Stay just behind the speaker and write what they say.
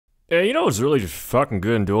Yeah, you know what's really fucking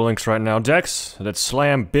good in Duel Links right now, Dex? That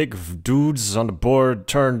slam big dudes on the board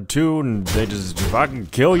turn 2 and they just fucking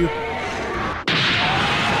kill you.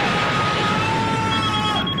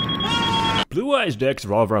 Blue Eyes decks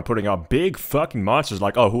revolve around putting out big fucking monsters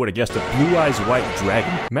like, oh, who would've guessed a Blue Eyes White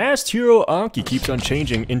Dragon? Masked hero Anki keeps on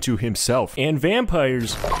changing into himself. And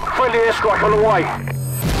vampires. Friendly airstrike on the way.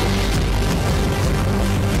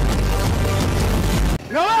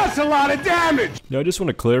 Now that's a lot of damage! Now I just want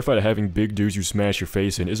to clarify that having big dudes you smash your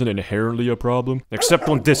face in isn't inherently a problem. Except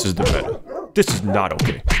when this is the meta. This is not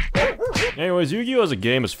okay. Anyways, Yu-Gi-Oh! As a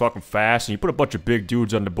game is fucking fast, and you put a bunch of big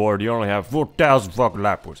dudes on the board, you only have 4,000 fucking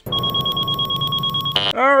life points.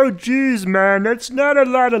 Oh jeez man, that's not a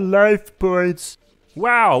lot of life points.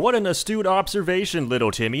 Wow, what an astute observation,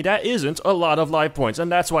 little Timmy. That isn't a lot of life points, and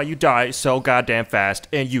that's why you die so goddamn fast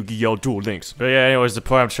in Yu-Gi-Oh! Duel Links. But yeah, anyways, the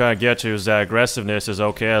point I'm trying to get to is that aggressiveness is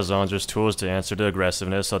okay as long as there's tools to answer the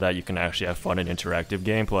aggressiveness so that you can actually have fun and interactive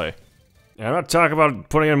gameplay. And I'm not talking about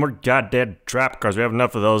putting in more goddamn trap cards. We have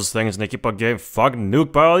enough of those things, and they keep on getting fucking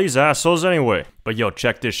nuked by all these assholes anyway. But yo,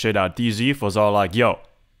 check this shit out. These EFOs all like, yo,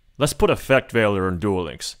 let's put Effect Veiler in Duel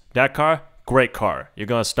Links. That card? Great card. You're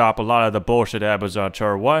gonna stop a lot of the bullshit that happens on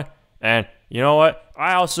turn 1. And you know what?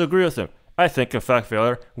 I also agree with him. I think Effect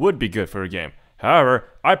Veiler would be good for a game. However,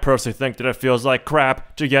 I personally think that it feels like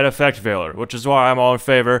crap to get Effect Veiler, which is why I'm all in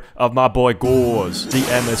favor of my boy Gorz,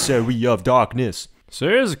 the Emissary of Darkness. So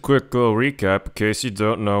here's a quick little recap in case you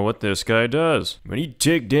don't know what this guy does. When you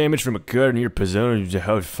take damage from a card in your possession,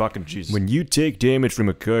 oh fucking Jesus. When you take damage from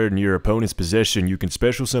a card in your opponent's possession, you can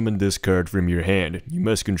special summon this card from your hand. You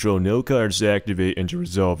must control no cards to activate and to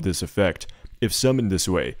resolve this effect. If summoned this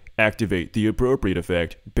way, activate the appropriate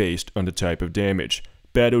effect based on the type of damage.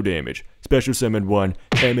 Battle damage, special summon 1,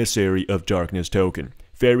 Emissary of Darkness token.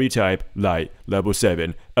 Fairy type, light, level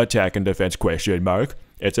 7, attack and defense question mark.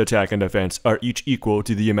 Its attack and defense are each equal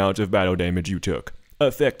to the amount of battle damage you took.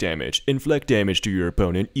 Effect damage. Inflict damage to your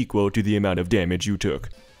opponent equal to the amount of damage you took.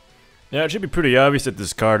 Now, it should be pretty obvious that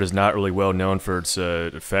this card is not really well known for its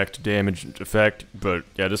damage effect, but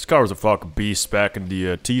yeah, this card was a fucking beast back in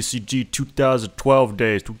the TCG 2012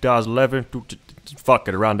 days, 2011, fuck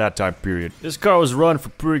it, around that time period. This card was run for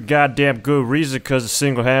pretty goddamn good reason because it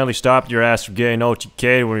single-handedly stopped your ass from getting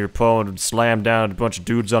OTK'd when your opponent slammed down a bunch of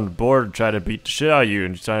dudes on the board and tried to beat the shit out of you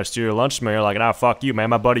and trying to steal your lunch man. You're like, nah, fuck you, man,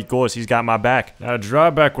 my buddy Gorz, he's got my back. Now, a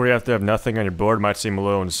drawback where you have to have nothing on your board might seem a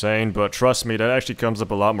little insane, but trust me, that actually comes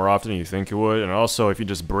up a lot more often than you think it would, and also if you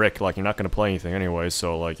just brick, like, you're not gonna play anything anyway,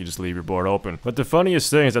 so, like, you just leave your board open. But the funniest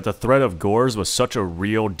thing is that the threat of Gorz was such a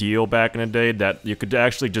real deal back in the day that you could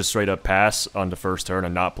actually just straight up pass on the first turn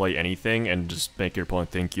and not play anything and just make your opponent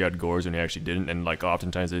think you had Gorz when you actually didn't, and like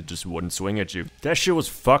oftentimes it just wouldn't swing at you. That shit was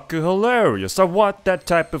fucking hilarious. I want that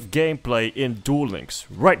type of gameplay in Duel Links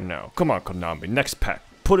right now. Come on, Konami, next pack.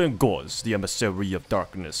 Put in Gorz, the Emissary of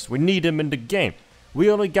Darkness. We need him in the game. We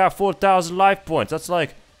only got 4,000 life points. That's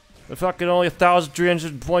like fucking only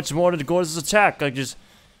 1,300 points more than Gorz's attack. Like just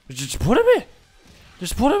put him in.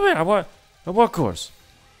 Just put him in. I want Gorz.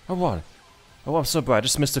 I want it. I want somebody. I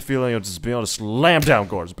just missed the feeling of just being able to slam down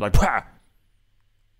Gorz. Be like, wah!